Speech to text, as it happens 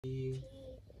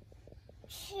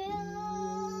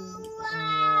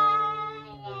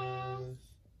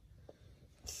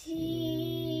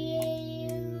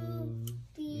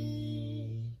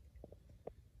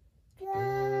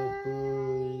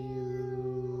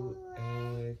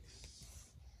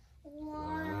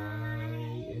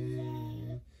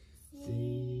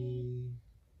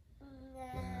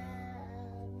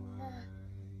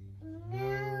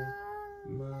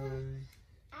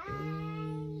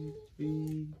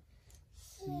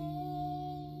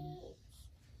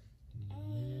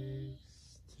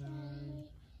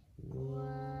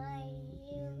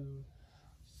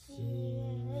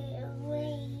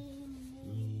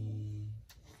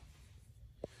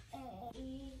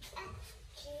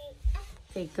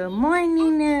Say good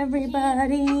morning,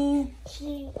 everybody.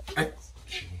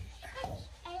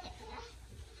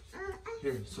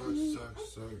 Here,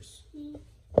 source.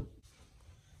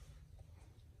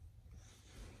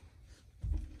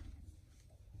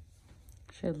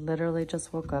 She literally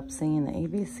just woke up singing the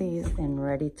ABCs and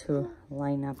ready to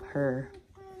line up her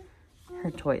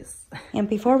toys. And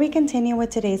before we continue with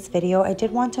today's video, I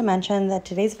did want to mention that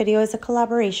today's video is a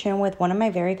collaboration with one of my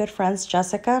very good friends,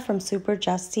 Jessica from Super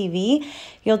Jess TV.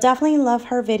 You'll definitely love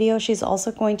her video. She's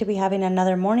also going to be having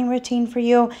another morning routine for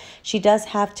you. She does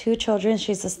have 2 children.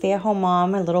 She's a stay-at-home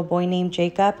mom, a little boy named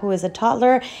Jacob, who is a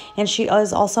toddler, and she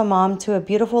is also mom to a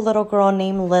beautiful little girl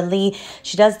named Lily.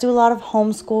 She does do a lot of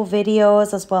homeschool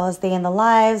videos as well as day in the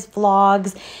lives,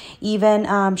 vlogs, even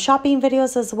shopping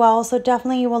videos as well. So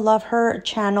definitely you will love her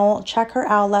channel. Check her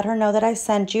out, let her know that I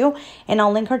sent you, and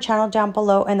I'll link her channel down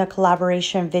below in the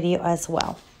collaboration video as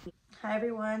well. Hi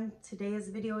everyone, today's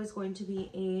video is going to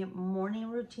be a morning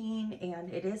routine,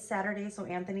 and it is Saturday, so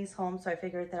Anthony's home, so I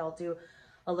figured that I'll do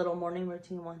a little morning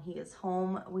routine when he is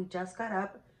home. We just got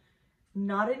up,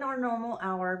 not in our normal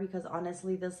hour, because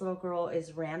honestly this little girl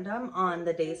is random on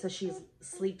the days that she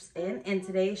sleeps in, and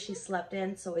today she slept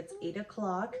in, so it's 8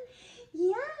 o'clock.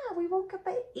 Yeah, we woke up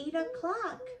at 8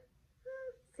 o'clock.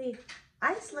 See,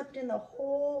 I slept in the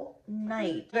whole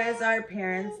night. You guys are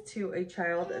parents to a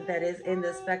child that is in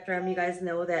the spectrum. You guys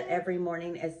know that every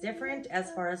morning is different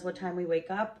as far as what time we wake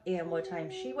up and what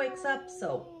time she wakes up.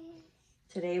 So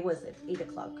today was at 8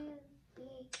 o'clock.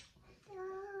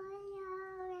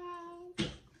 She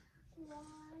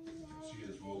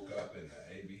just woke up in the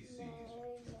ABCs.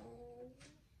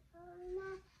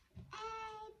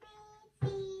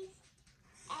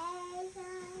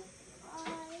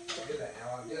 Get that,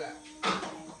 Ella, get that.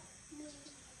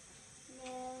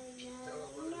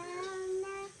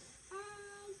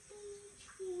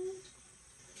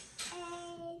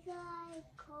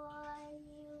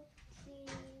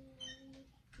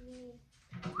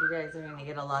 You guys are going to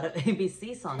get a lot of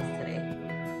ABC songs today.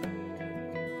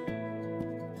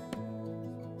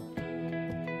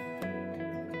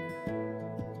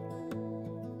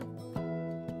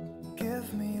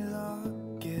 Give me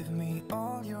love, give me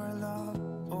all your love,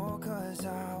 oh, 'cause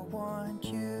I want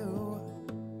you.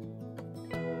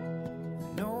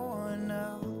 No one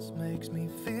else makes me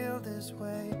feel this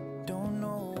way, don't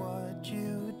know what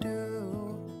you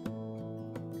do.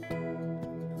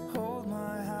 Hold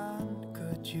my hand,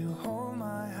 could you hold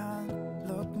my hand,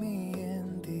 look me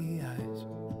in the eyes.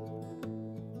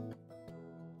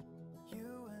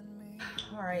 You and me.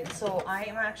 All right, so I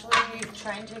am actually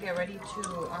trying to get ready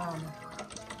to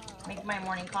make my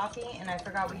morning coffee, and I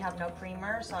forgot we have no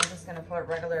creamer, so I'm just gonna put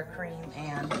regular cream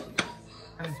and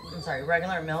I'm sorry,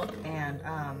 regular milk, and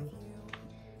I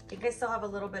think I still have a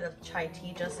little bit of chai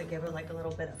tea just to give it like a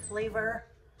little bit of flavor.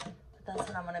 But that's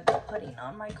what I'm gonna be putting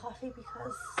on my coffee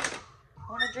because I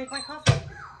want to drink my coffee.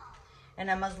 And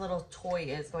Emma's little toy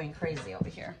is going crazy over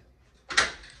here,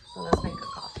 so let's make a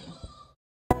coffee.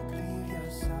 Leave your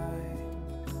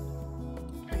side,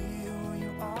 be who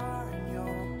you are and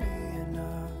you'll be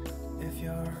enough. If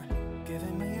you're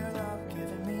giving me your love,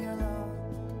 giving me your love,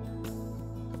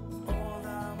 all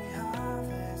that we have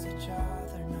is each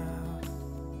other now.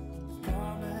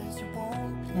 Promise you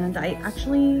won't. And I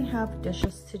actually have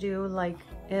dishes to do like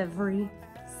every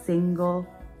single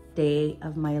day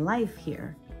of my life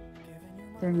here.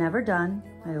 They're never done.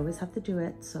 I always have to do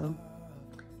it. So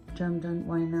jumped on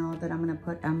why now that I'm gonna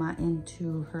put Emma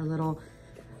into her little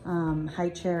high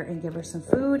chair and give her some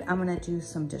food. I'm gonna do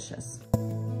some dishes.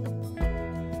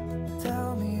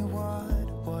 Tell me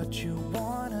what you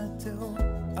wanna do,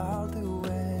 I'll do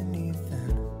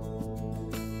anything.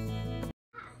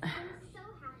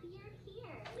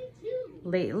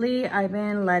 Lately, I've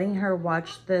been letting her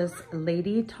watch this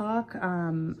Lady Talk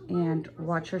and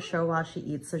watch her show while she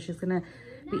eats. So she's gonna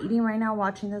be eating right now,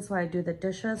 watching this while I do the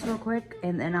dishes real quick,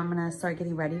 and then I'm gonna start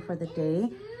getting ready for the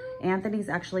day. Anthony's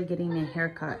actually getting a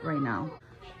haircut right now.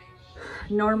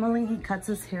 Normally he cuts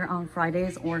his hair on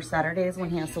Fridays or Saturdays when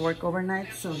he has to work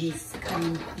overnight, so he's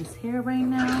cutting his hair right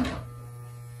now.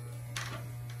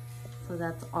 So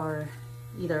that's our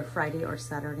either Friday or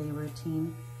Saturday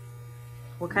routine.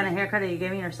 What kind of haircut are you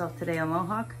giving yourself today? A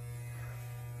mohawk?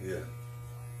 Yeah.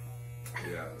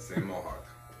 Yeah, same mohawk.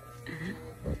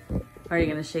 Are you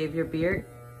gonna shave your beard?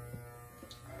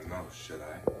 I don't know, should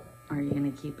I? Or are you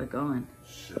gonna keep it going?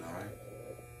 Should I?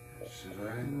 Should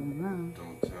I? I don't know.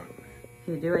 Don't tempt me. If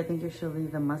you do, I think you should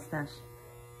leave the mustache.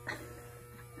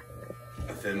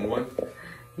 A thin one?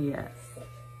 Yes.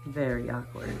 Very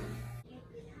awkward.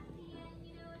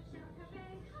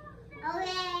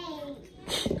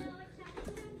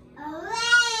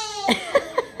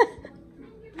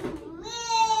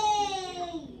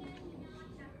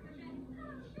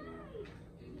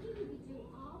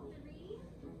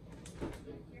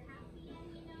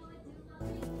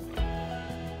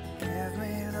 Give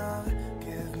me love,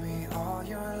 give me all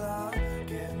your love,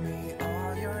 give me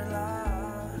all your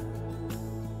love.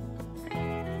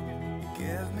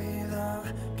 Give me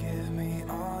love, give me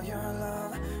all your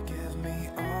love, give me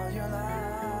all your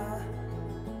love.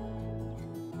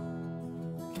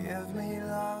 Give me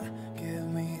love, give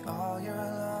me all your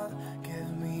love,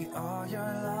 give me all your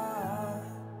love.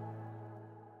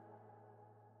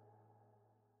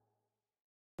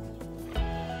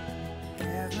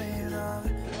 Give me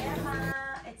love.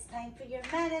 It's time for your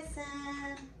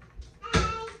medicine.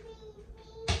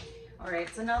 All right,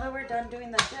 so now that we're done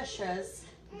doing the dishes,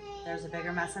 there's a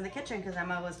bigger mess in the kitchen because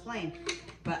Emma was playing,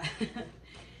 but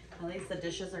at least the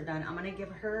dishes are done. I'm gonna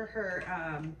give her her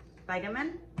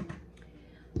vitamin.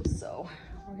 So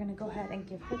we're gonna go ahead and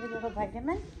give her the little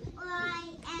vitamin.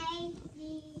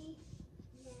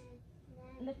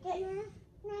 Look at your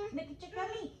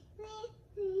gummy.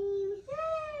 Yay!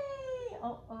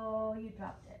 Oh, you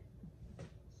dropped it.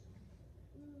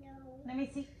 Let me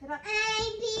see. Get up.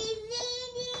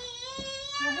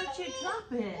 Why did you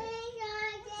drop it?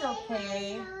 It's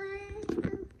okay.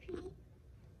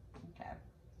 Okay.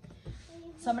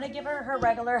 So I'm gonna give her her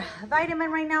regular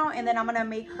vitamin right now, and then I'm gonna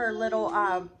make her little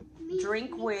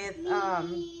drink with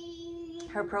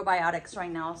her probiotics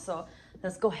right now. So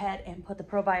let's go ahead and put the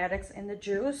probiotics in the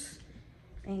juice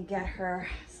and get her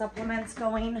supplements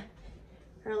going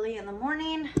early in the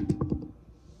morning. So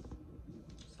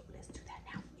let's do that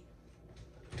now.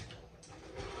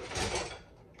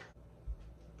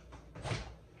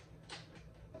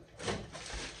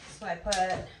 So I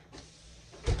put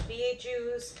BA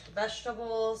juice,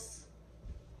 vegetables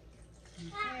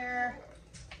in here.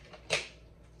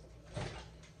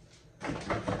 And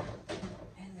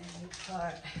then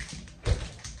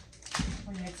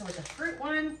we mix it with the fruit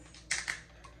one.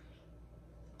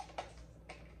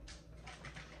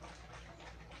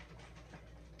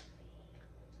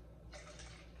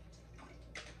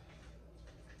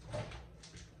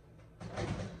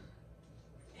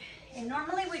 And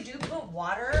normally we do put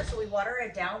water, so we water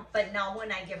it down, but now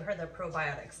when I give her the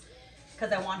probiotics,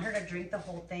 because I want her to drink the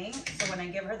whole thing, so when I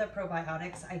give her the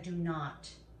probiotics, I do not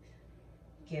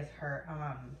give her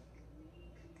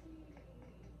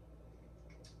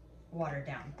watered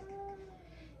down.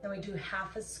 Then we do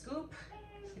half a scoop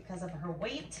because of her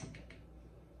weight.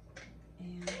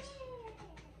 And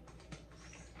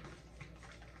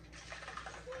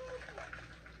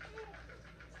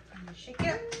shake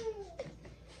it.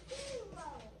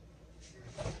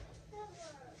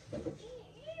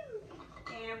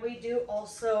 And we do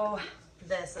also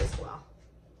this as well.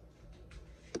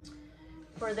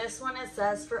 For this one, it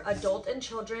says for adult and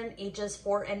children ages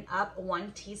 4 and up,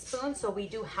 1 teaspoon. So we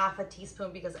do half a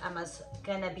teaspoon because Emma's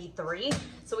gonna be 3.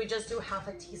 So we just do half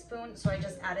a teaspoon. So I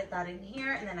just added that in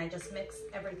here, and then I just mix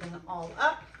everything all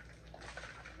up.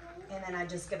 And then I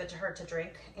just give it to her to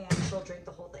drink, and she'll drink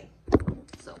the whole thing.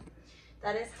 So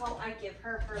that is how I give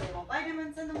her her little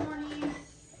vitamins in the morning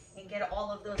and get all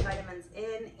of those vitamins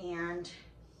in. And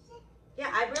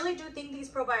yeah, I really do think these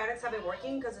probiotics have been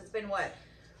working because it's been what,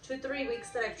 2-3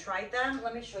 weeks that I've tried them.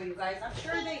 Let me show you guys. I'm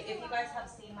sure if you guys have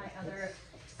seen my other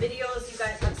videos, you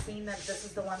guys have seen that this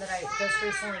is the one that I just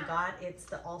recently got. It's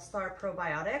the All-Star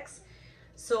Probiotics.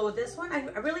 So this one, I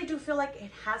really do feel like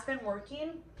it has been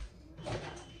working.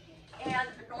 And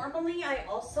normally I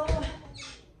also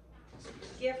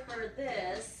give her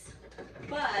this,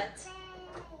 but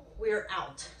we're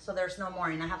out. So there's no more,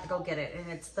 and I have to go get it. And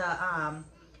it's the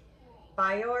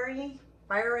Biore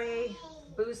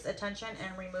Boost Attention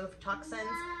and Remove Toxins.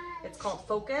 It's called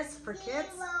Focus for kids.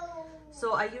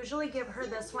 So I usually give her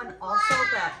this one also,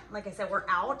 but like I said, we're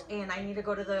out and I need to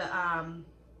go to the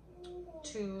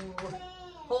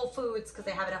Whole Foods, because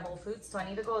they have it at Whole Foods. So I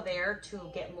need to go there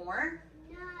to get more.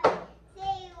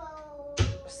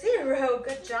 Zero.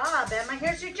 Good job, Emma.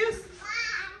 Here's your juice.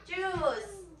 Juice.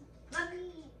 Look.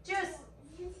 Juice.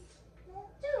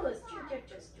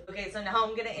 Okay, so now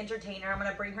I'm gonna entertain her. I'm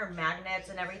gonna bring her magnets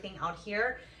and everything out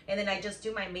here, and then I just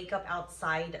do my makeup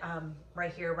outside,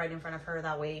 right here, right in front of her.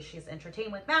 That way she's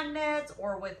entertained with magnets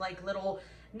or with like little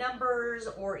numbers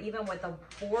or even with a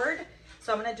board.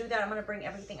 So I'm gonna do that. I'm gonna bring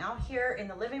everything out here in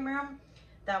the living room.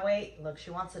 That way, look, she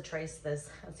wants to trace this.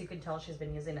 As you can tell, she's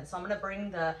been using it. So I'm gonna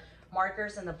bring the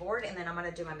markers and the board, and then I'm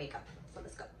gonna do my makeup. So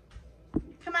let's go.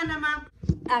 Come on, Emma.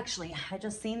 Actually, I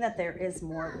just seen that there is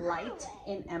more light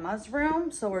in Emma's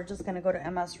room. So we're just gonna go to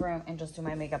Emma's room and just do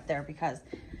my makeup there because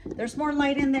there's more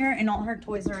light in there and all her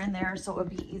toys are in there. So it would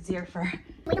be easier for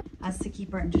us to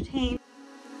keep her entertained.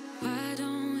 Why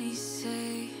don't we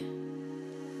say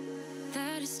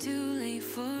that it's too late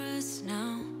for us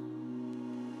now?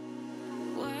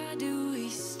 Why do we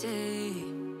stay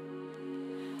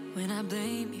when I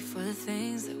blame you for the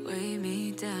things that weigh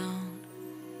me down?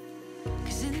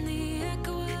 'Cause in the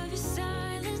echo of your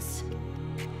silence,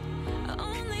 I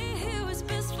only hear what's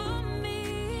best for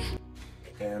me.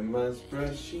 Emma's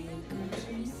brushing her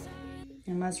teeth.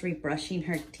 Emma's rebrushing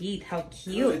her teeth. How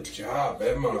cute. Good job,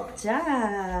 Emma. Good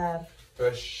job.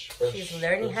 Brush. She's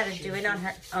learning how to do it on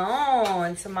her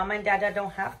own, so Mama and Dada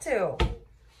don't have to.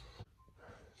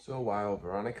 So while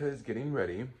Veronica is getting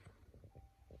ready,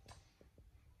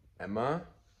 Emma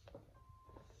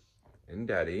and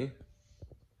Daddy,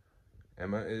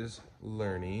 Emma is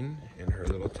learning in her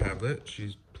little tablet.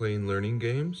 She's playing learning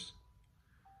games,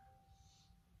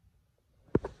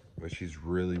 which she's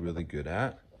really, really good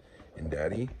at. And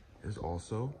Daddy is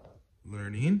also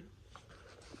learning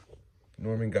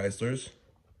Norman Geisler's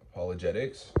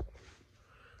apologetics.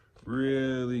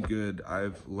 Really good.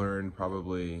 I've learned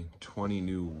probably 20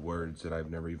 new words that I've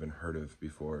never even heard of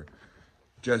before,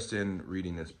 just in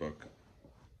reading this book.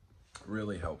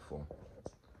 Really helpful.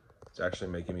 It's actually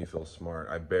making me feel smart.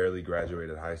 I barely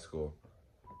graduated high school,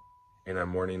 and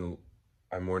I'm learning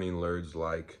words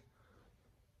like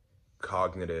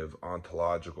cognitive,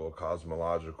 ontological,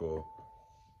 cosmological,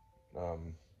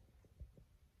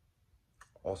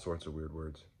 all sorts of weird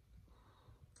words.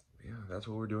 But yeah, that's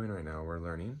what we're doing right now. We're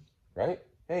learning, right?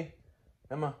 Hey,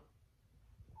 Emma.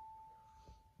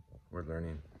 We're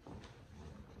learning.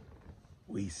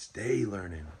 We stay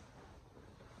learning.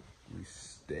 We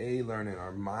stay learning.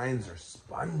 Our minds are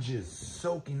sponges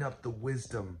soaking up the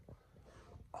wisdom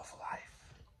of life.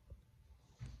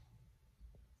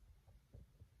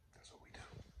 That's what we do.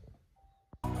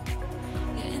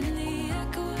 In the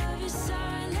echo of your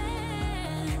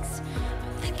silence,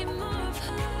 I'm thinking more of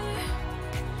her.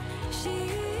 She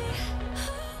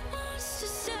who wants to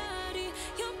study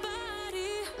your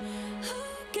body, who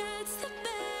gets the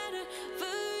better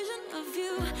version of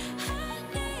you. I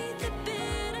need the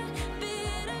bitter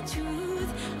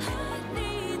truth. I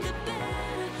need the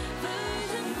better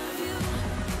version of you.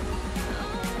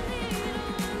 Oh,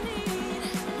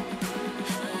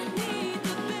 I need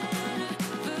the better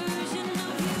version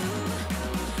of you.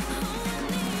 Oh, I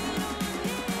need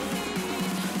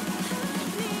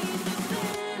the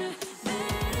better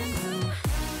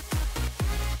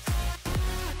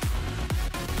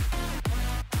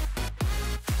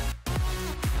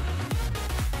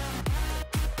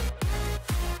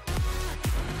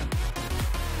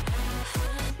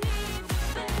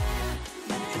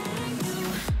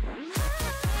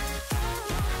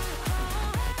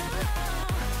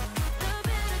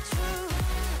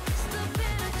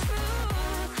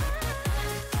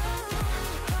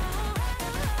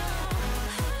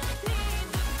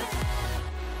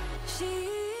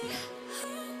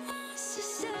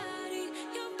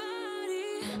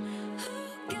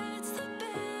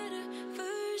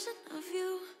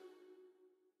you.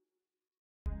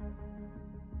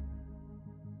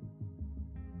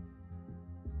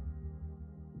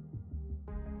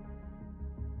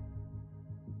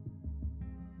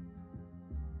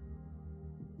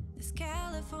 This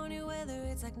California weather,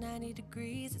 it's like 90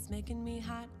 degrees. It's making me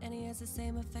hot and he has the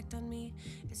same effect on me.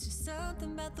 It's just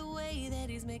something about the way that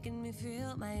he's making me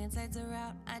feel. My insides are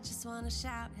out, I just wanna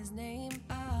shout his name.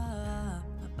 My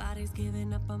body's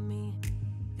giving up on me,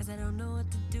 'cause I don't know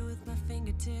what to do with my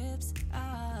fingertips.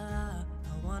 I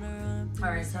wanna run through.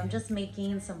 All right, so I'm just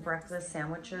making some breakfast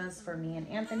sandwiches for me and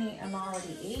Anthony. Emma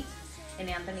already ate, and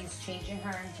Anthony's changing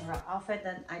her into her outfit.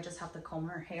 Then I just have to comb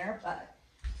her hair, but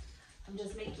I'm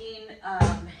just making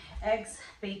eggs,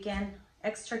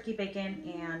 turkey bacon,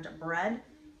 and bread.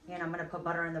 And I'm gonna put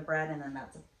butter in the bread, and then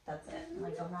that's it.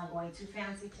 Like, I'm not going too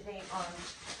fancy today on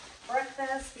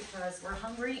breakfast because we're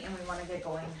hungry and we want to get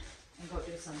going and go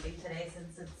do something today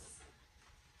since it's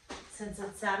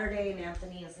Saturday and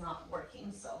Anthony is not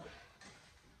working, so.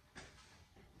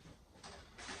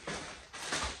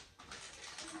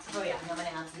 Oh yeah, I'm gonna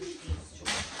add some cheese too.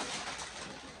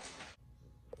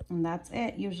 And that's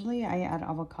it. Usually I add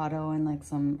avocado and like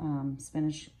some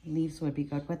spinach leaves would be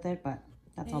good with it, but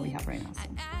that's all we have right now. So.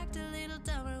 I act a little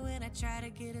dumber when I try to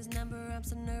get his number. I'm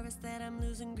so nervous that I'm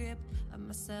losing grip of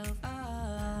myself.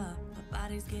 My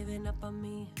body's giving up on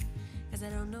me, cause I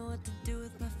don't know what to do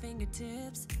with my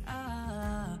fingertips.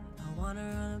 I wanna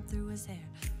run him through his hair,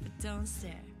 but don't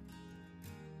stare.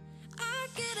 I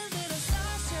get a little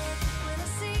starstruck when I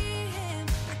see him.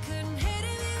 I couldn't hit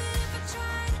him even if I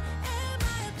tried. Am I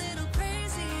a little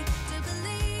crazy to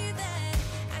believe that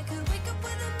I could wake up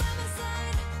with him by my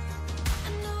side? I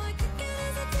know I could get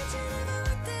his attention if I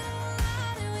worked it all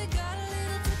out. And we got a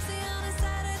little tipsy on a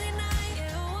Saturday night.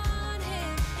 Yeah, I want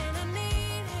him and I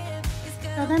need him.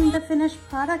 Show them the finished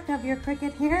product of your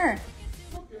cricket hair.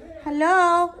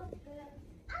 Hello.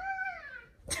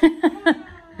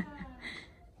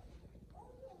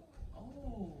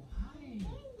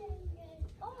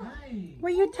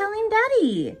 What are you telling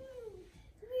Daddy?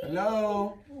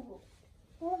 Hello.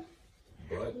 What?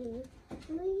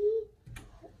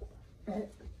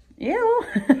 Ew.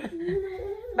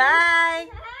 Bye.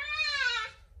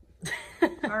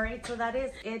 All right, so that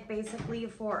is it basically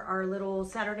for our little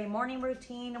Saturday morning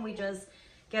routine. We just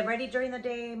get ready during the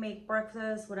day, make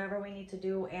breakfast, whatever we need to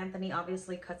do. Anthony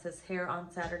obviously cuts his hair on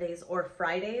Saturdays or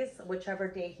Fridays, whichever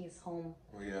day he's home.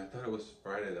 Oh yeah, I thought it was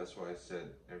Friday. That's why I said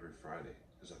every Friday.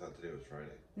 Because I thought today was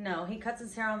Friday. No, he cuts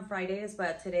his hair on Fridays,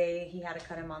 but today he had to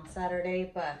cut him on Saturday.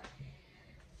 But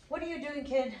what are you doing,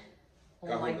 kid?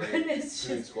 Oh my goodness,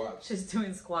 doing squats. She's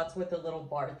doing squats with the little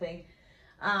bar thing.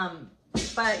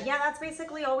 But yeah, that's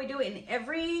basically all we do. And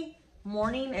every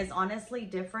morning is honestly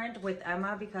different with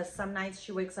Emma because some nights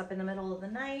she wakes up in the middle of the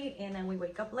night and then we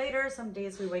wake up later. Some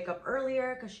days we wake up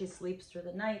earlier because she sleeps through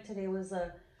the night. Today was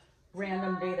a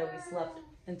random day that we slept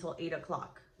until 8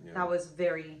 o'clock. Yeah. That was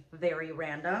very, very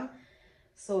random.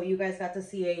 So you guys got to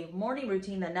see a morning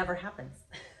routine that never happens.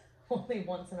 Only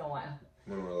once in a while.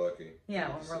 When we're lucky. Yeah,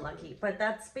 when we're lucky. But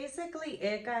that's basically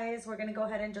it, guys. We're going to go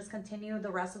ahead and just continue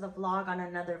the rest of the vlog on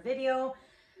another video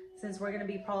since we're going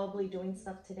to be probably doing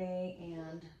stuff today.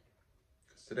 And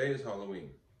today is Halloween.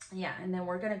 Yeah, and then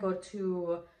we're going to go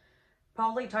to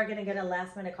probably Target and get a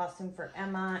last minute costume for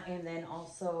Emma, and then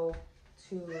also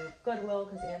to Goodwill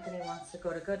because Anthony wants to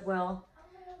go to Goodwill.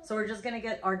 So we're just going to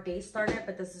get our day started,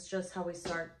 but this is just how we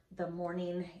start the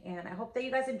morning. And I hope that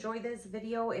you guys enjoy this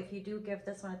video. If you do, give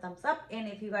this one a thumbs up. And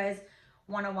if you guys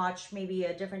want to watch maybe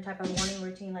a different type of morning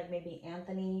routine, like maybe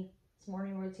Anthony's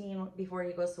morning routine before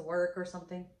he goes to work or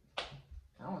something.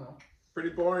 I don't know. Pretty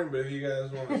boring, but if you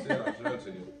guys want to see it, I'll show it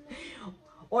to you.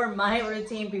 Or my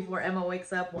routine before Emma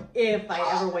wakes up, if I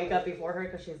ever wake up before her,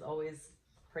 because she's always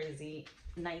crazy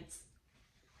nights.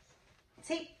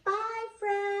 Say bye,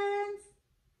 friends.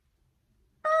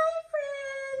 Bye,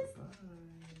 friends.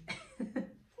 Bye. Bye.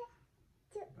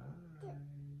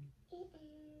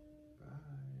 Bye.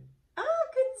 Oh,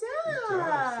 good Good job.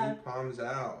 job. See, palms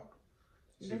out.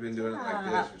 She's been doing it like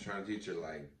this. We're trying to teach her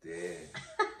like this.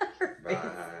 Bye. Bye.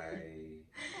 Bye.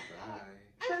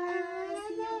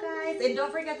 See you guys. And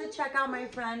don't forget to check out my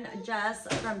friend Jess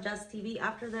from Jess TV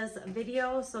after this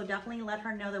video. So definitely let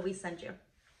her know that we sent you.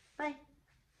 Bye.